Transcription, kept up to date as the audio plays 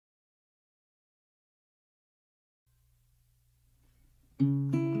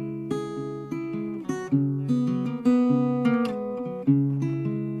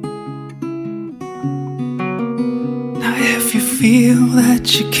feel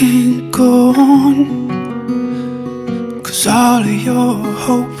that you can't go on, 'cause all of your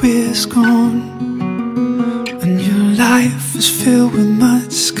hope is gone, and your life is filled with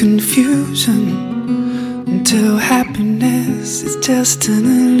much confusion, until happiness is just an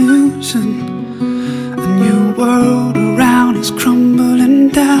illusion, and your world around is crumbling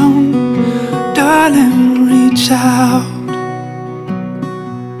down. Darling, reach out.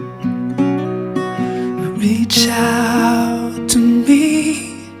 Reach out to me.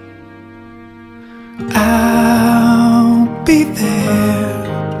 I'll be there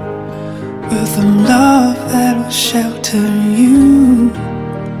with a love that will shelter you,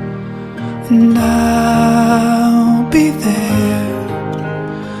 and I'll be there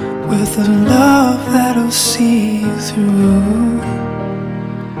with a love that'll see you through,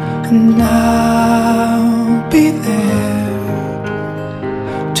 and I'll be there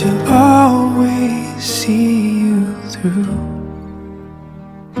to always see you through.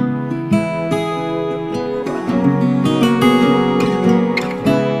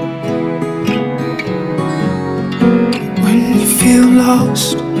 When you feel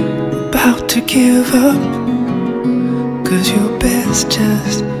lost, about to give up, 'cause your best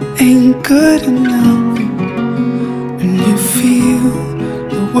just ain't good enough, and you feel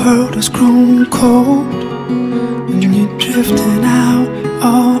the world has grown cold, and you're drifting out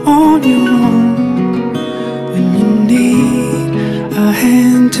all on your own, when you need a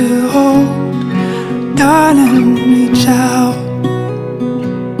hand to hold. Darling, reach out.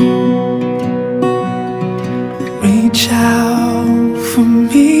 Reach out for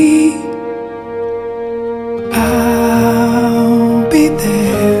me. I'll be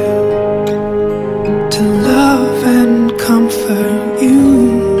there to love and comfort you,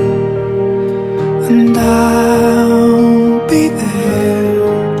 and I'll be there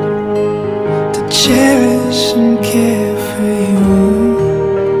to cherish and care for you,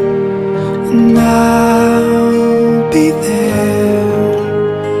 and I'll be there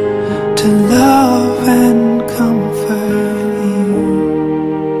to love and comfort you.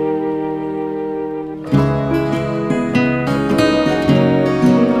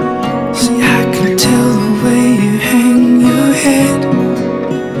 See, I can tell the way you hang your head.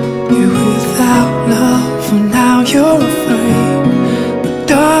 You're without love, and now you're afraid. But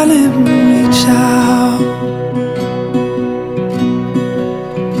darling, reach out.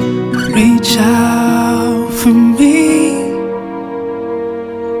 Reach out.